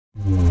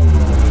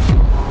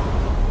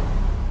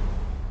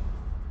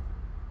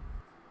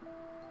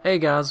Hey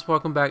guys,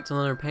 welcome back to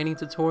another painting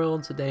tutorial.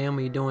 Today I'm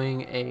going to be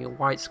doing a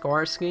white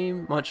scar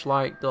scheme, much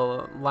like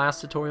the last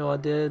tutorial I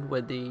did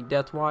with the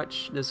Death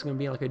Watch. This is going to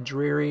be like a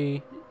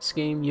dreary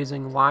scheme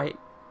using light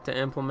to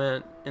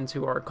implement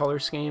into our color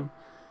scheme.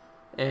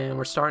 And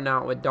we're starting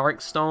out with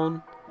dark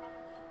stone,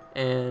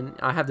 and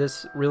I have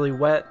this really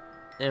wet,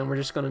 and we're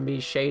just going to be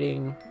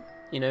shading,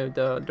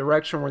 the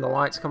direction where the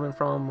light's coming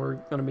from. We're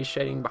going to be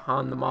shading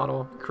behind the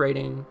model,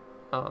 creating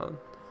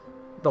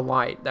the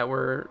light that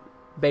we're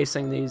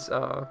basing these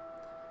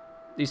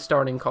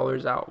starting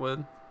colors out with.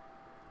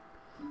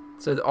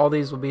 So all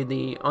these will be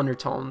the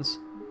undertones.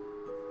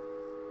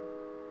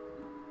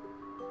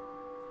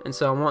 And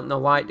so I want the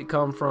light to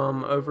come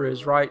from over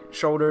his right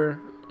shoulder,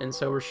 and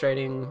so we're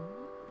shading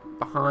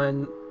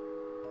behind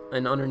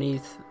and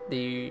underneath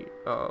the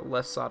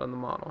left side of the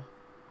model.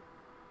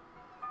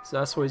 So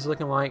that's what he's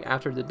looking like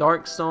after the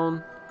dark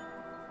stone.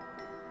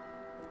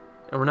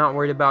 And we're not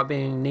worried about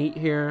being neat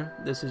here.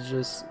 This is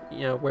just,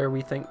 where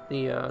we think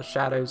the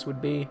shadows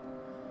would be.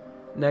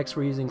 Next,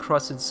 we're using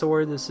Crusted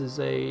Sword. This is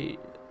a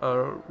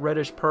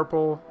reddish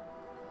purple,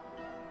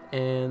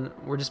 and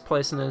we're just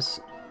placing this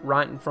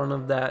right in front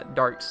of that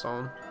dark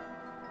stone.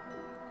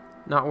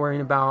 Not worrying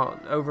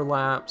about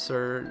overlaps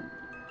or,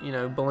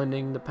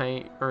 blending the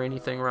paint or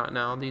anything right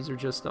now. These are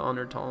just the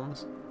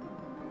undertones.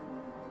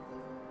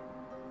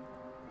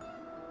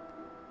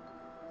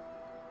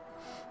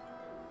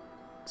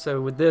 So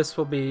with this,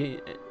 we'll be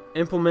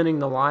implementing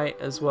the light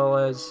as well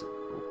as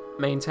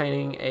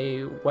maintaining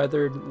a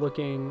weathered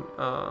looking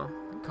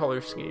color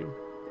scheme.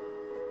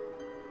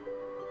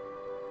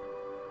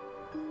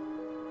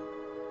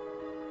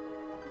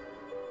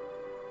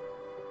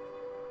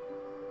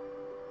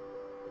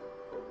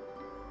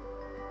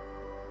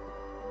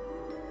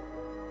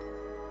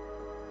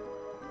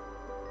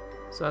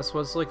 So that's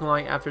what it's looking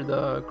like after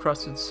the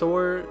Crusted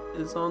Sword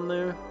is on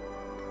there.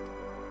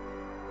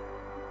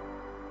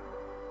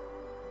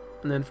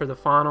 And then for the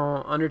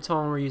final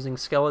undertone, we're using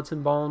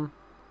Skeleton Bone.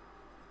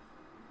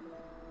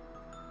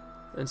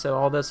 And so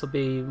all this will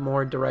be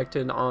more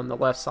directed on the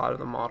left side of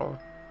the model.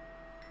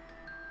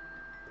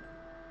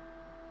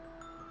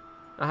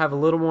 I have a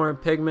little more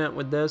pigment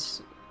with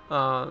this,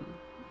 not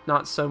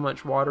so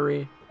much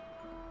watery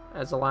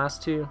as the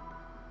last two,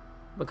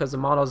 because the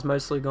model is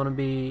mostly going to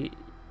be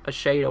a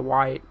shade of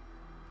white,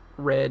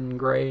 red, and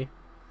gray.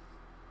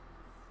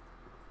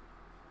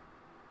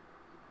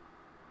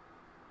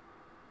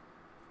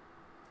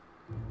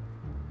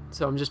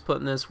 So I'm just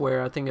putting this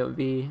where I think it would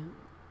be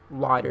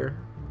lighter.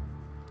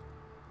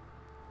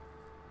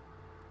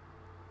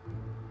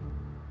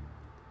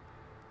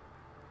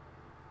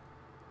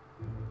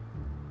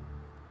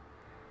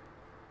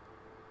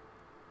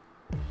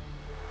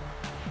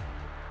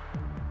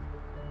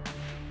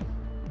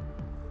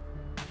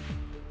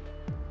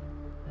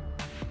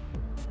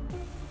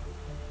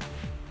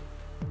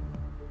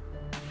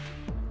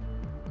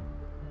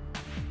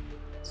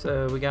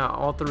 So we got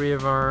all three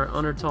of our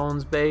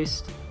undertones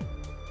based,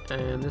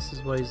 and this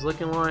is what he's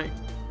looking like.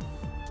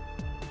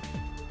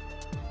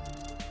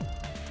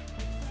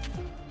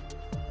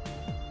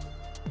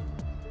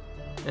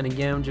 And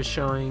again, I'm just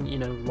showing,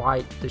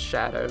 light to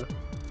shadow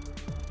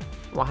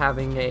while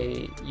having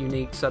a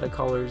unique set of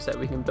colors that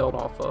we can build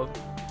off of.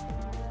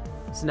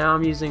 So now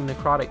I'm using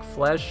Necrotic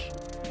Flesh.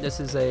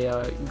 This is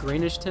a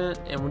greenish tint,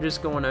 and we're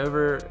just going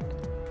over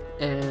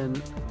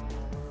and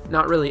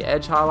not really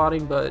edge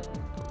highlighting, but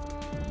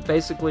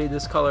basically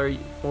this color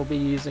we'll be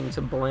using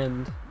to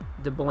blend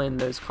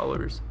those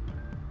colors.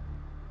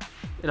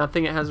 And I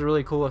think it has a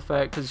really cool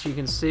effect because you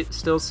can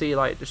still see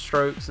like the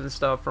strokes and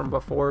stuff from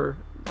before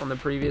on the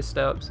previous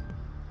steps,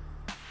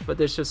 but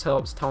this just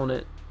helps tone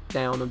it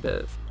down a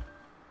bit.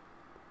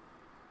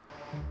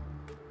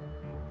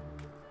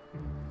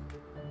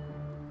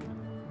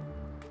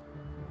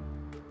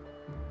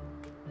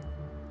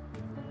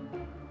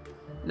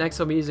 Next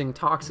I'll be using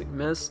Toxic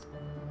Mist,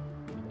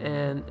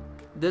 and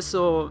this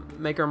will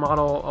make our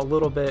model a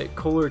little bit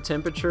cooler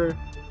temperature,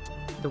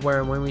 to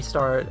where when we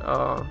start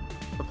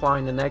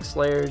applying the next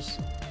layers,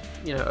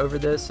 over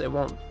this, it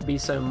won't be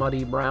so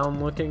muddy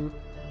brown looking,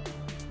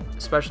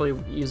 especially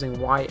using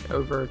white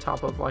over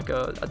top of like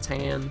a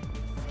tan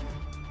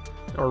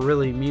or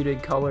really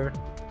muted color.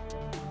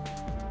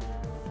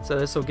 So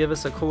this will give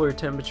us a cooler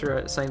temperature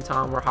at the same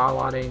time we're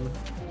highlighting,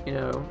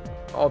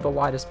 all the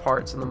lightest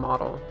parts in the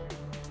model.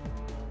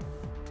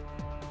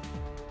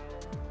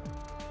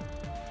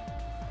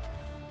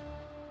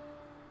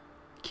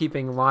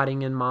 Keeping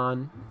lighting in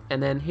mind.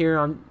 And then here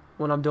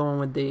what I'm doing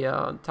with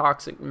the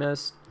Toxic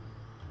Mist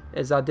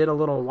is I did a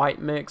little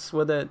white mix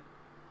with it,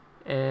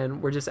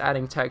 and we're just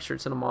adding texture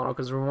to the model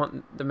because we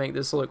want to make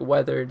this look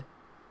weathered,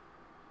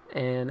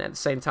 and at the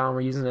same time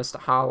we're using this to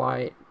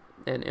highlight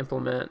and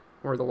implement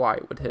where the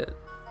light would hit.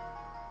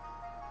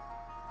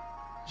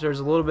 So there's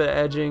a little bit of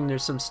edging,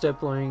 there's some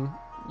stippling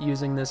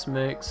using this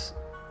mix,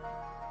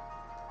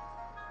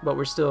 but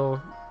we're still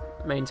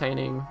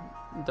maintaining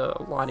the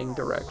lighting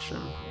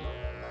direction.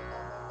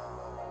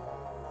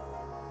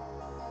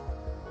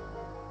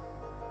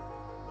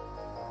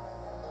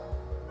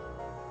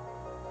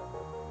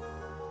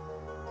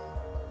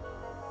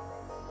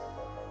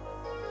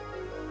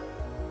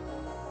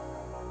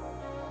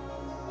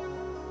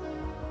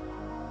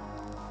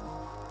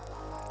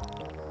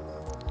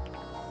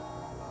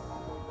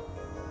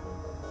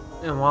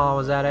 And while I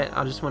was at it,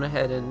 I just went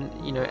ahead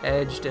and, you know,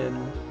 edged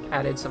and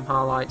added some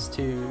highlights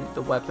to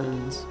the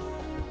weapons.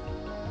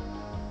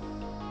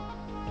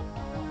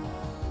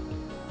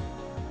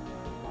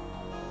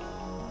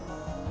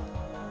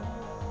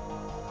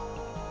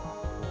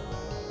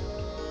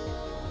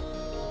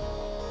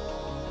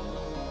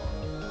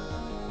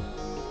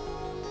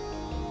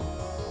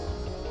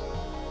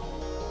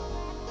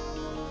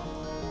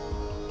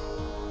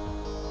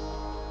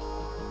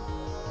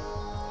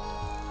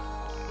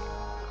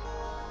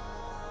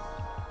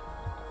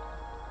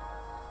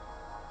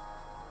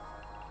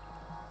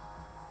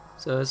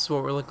 So this is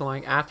what we're looking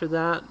like after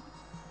that.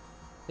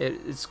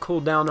 It's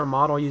cooled down our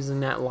model using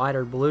that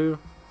lighter blue,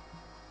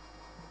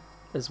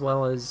 as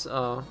well as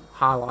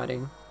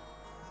highlighting.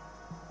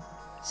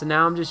 So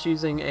now I'm just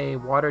using a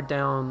watered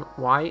down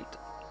white,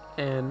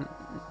 and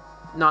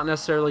not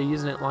necessarily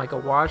using it like a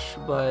wash,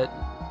 but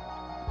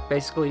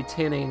basically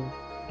tinting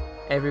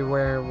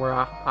everywhere where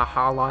I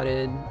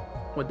highlighted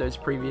with those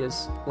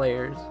previous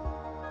layers.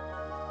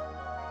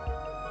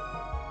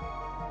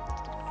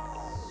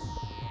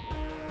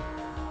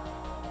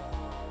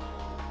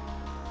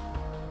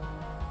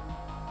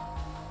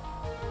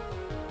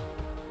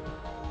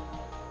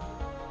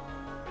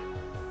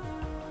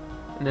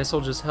 And this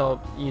will just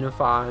help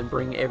unify and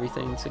bring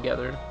everything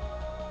together.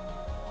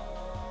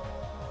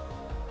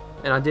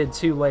 And I did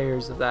 2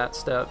 layers of that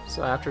step.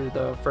 So after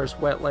the first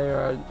wet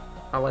layer,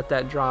 I let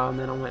that dry, and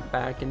then I went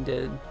back and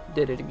did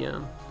it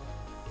again.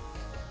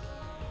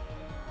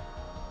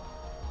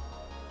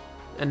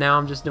 And now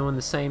I'm just doing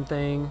the same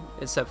thing,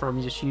 except for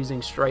I'm just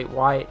using straight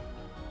white,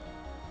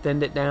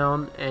 thinned it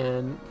down,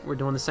 and we're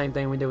doing the same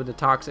thing we did with the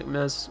Toxic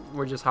Mist.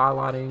 We're just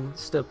highlighting,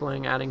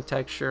 stippling, adding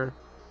texture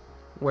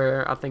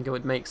where I think it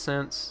would make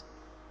sense.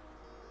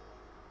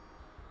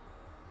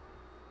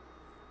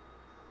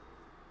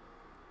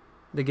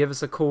 To give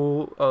us a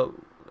cool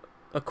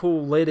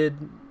lidded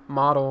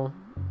model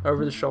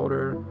over the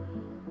shoulder,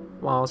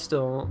 while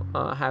still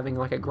having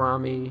like a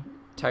grimy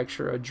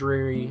texture, a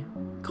dreary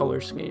color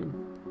scheme.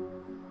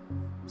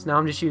 So now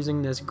I'm just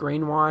using this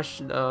green wash,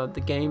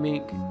 the game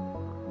ink,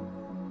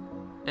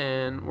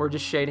 and we're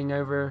just shading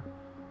over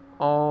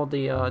all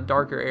the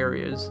darker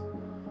areas.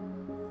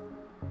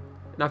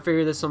 And I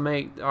figure this will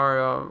make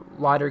our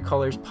lighter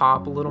colors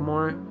pop a little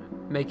more,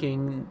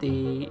 making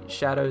the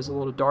shadows a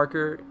little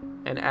darker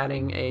and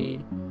adding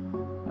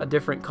a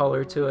different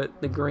color to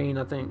it. The green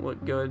I think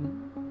looked good.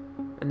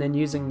 And then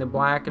using the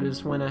black, I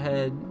just went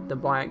ahead, the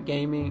black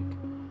game ink,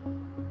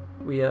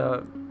 we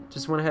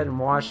just went ahead and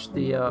washed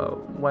the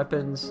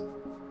weapons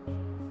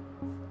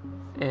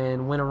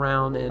and went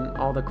around in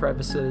all the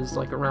crevices,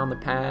 like around the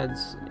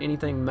pads,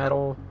 anything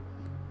metal,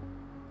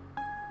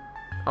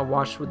 I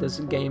washed with this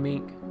game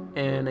ink.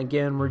 And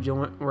again,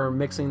 we're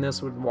mixing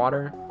this with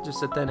water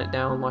just to thin it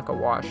down like a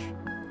wash.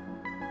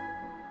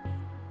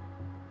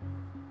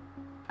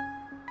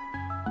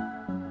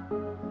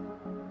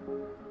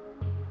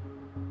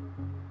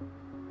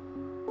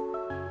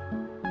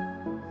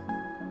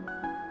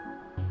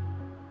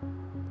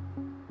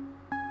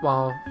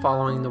 While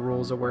following the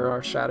rules of where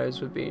our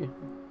shadows would be,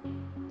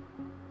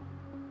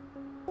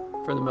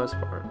 for the most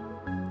part.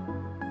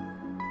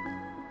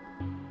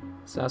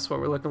 So that's what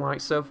we're looking like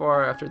so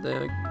far after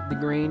the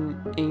green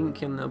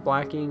ink and the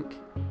black ink.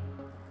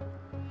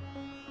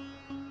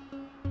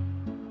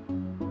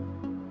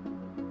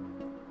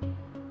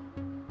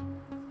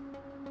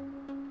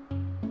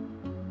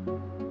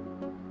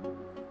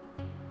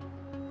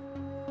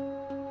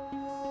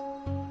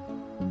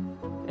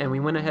 And we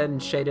went ahead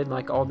and shaded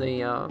like all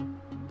the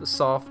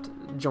soft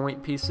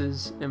joint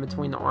pieces in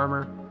between the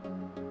armor.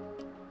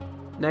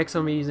 Next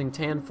I'm using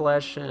tan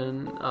flesh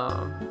and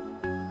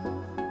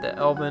the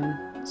elven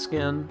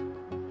skin,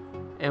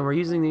 and we're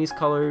using these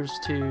colors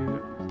to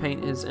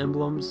paint his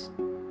emblems.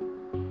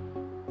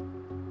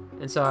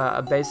 And so I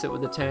base it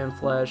with the tan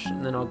flesh,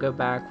 and then I'll go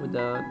back with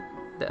the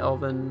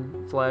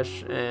elven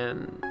flesh,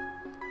 and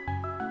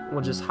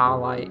we'll just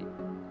highlight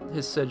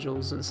his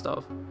sigils and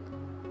stuff.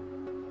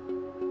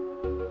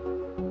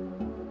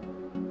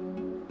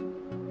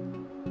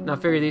 And I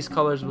figure these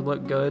colors would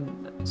look good,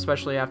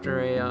 especially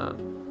after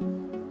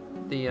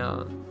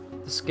the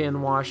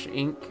skin wash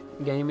ink,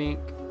 game ink.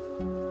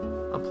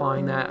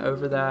 Applying that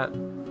over that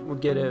will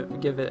give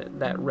it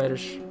that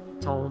reddish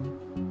tone.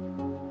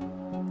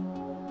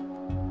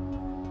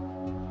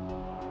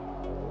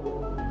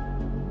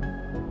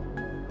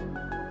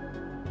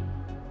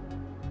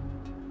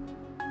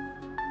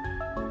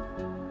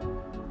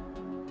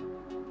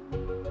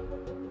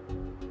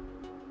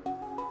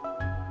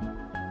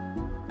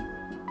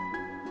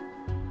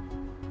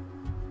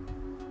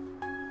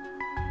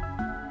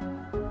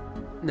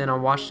 And then I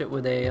washed it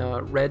with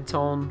a red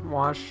tone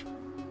wash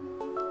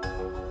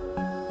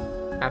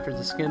after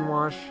the skin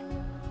wash,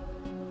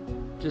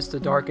 just to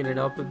darken it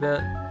up a bit.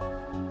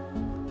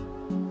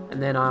 And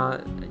then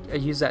I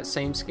use that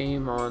same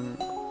scheme on,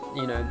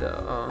 you know,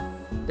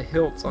 the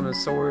hilts on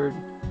his sword,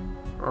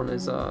 on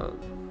his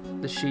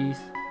the sheath,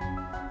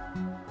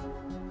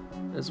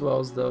 as well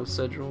as those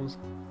sigils.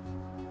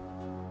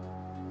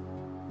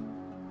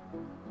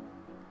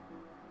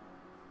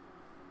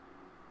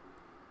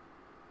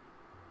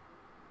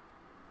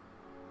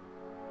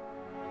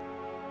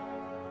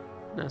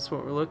 That's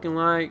what we're looking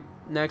like.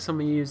 Next I'm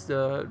going to use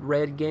the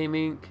red game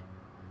ink,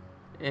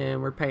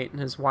 and we're painting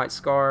his white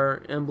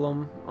scar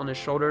emblem on his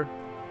shoulder.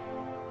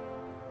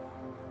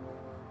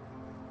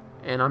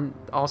 And I'm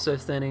also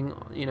thinning,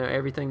 you know,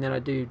 everything that I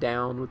do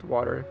down with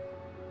water.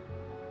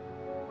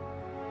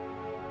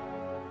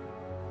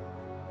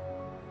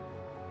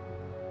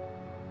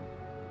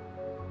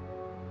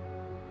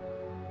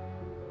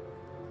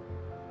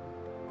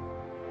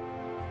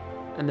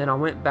 And then I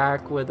went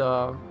back with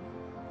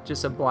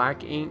just a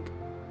black ink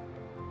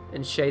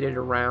and shaded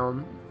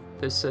around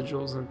those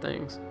sigils and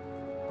things.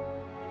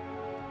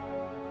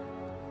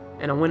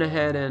 And I went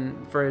ahead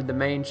and for the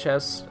main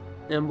chest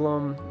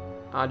emblem,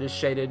 I just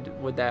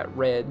shaded with that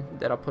red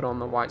that I put on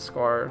the white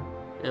scar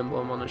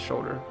emblem on the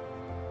shoulder.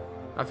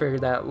 I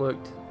figured that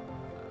looked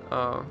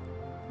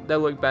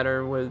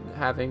better with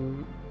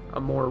having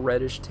a more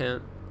reddish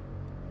tint.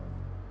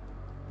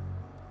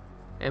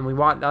 And we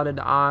white dotted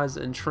the eyes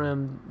and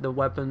trimmed the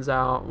weapons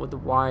out with the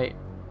white,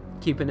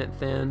 keeping it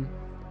thin,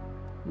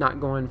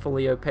 not going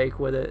fully opaque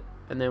with it.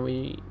 And then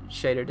we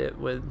shaded it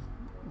with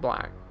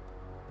black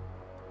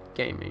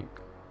game ink.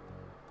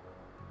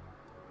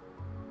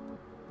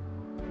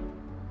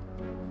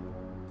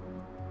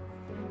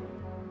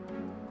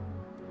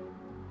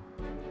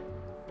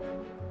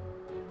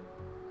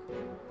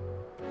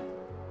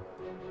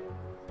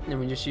 And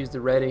we just used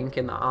the red ink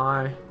in the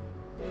eye.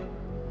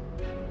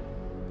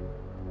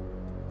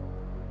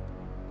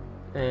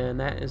 And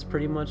that is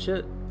pretty much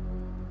it.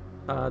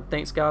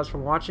 Thanks guys for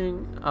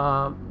watching.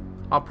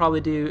 I'll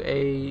probably do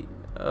a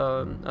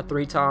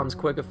 3 times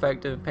quick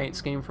effective paint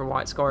scheme for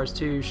white scars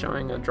too,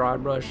 showing a dry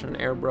brush and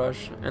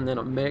airbrush and then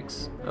a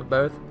mix of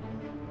both.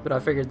 But I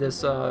figured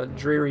this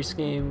Dreary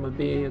scheme would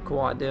be a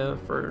cool idea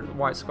for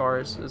white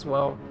scars as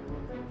well,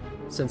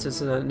 since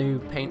it's a new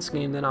paint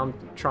scheme that I'm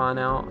trying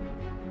out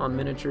on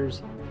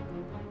miniatures.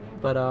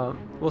 But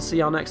we'll see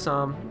y'all next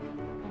time.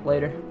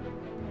 Later.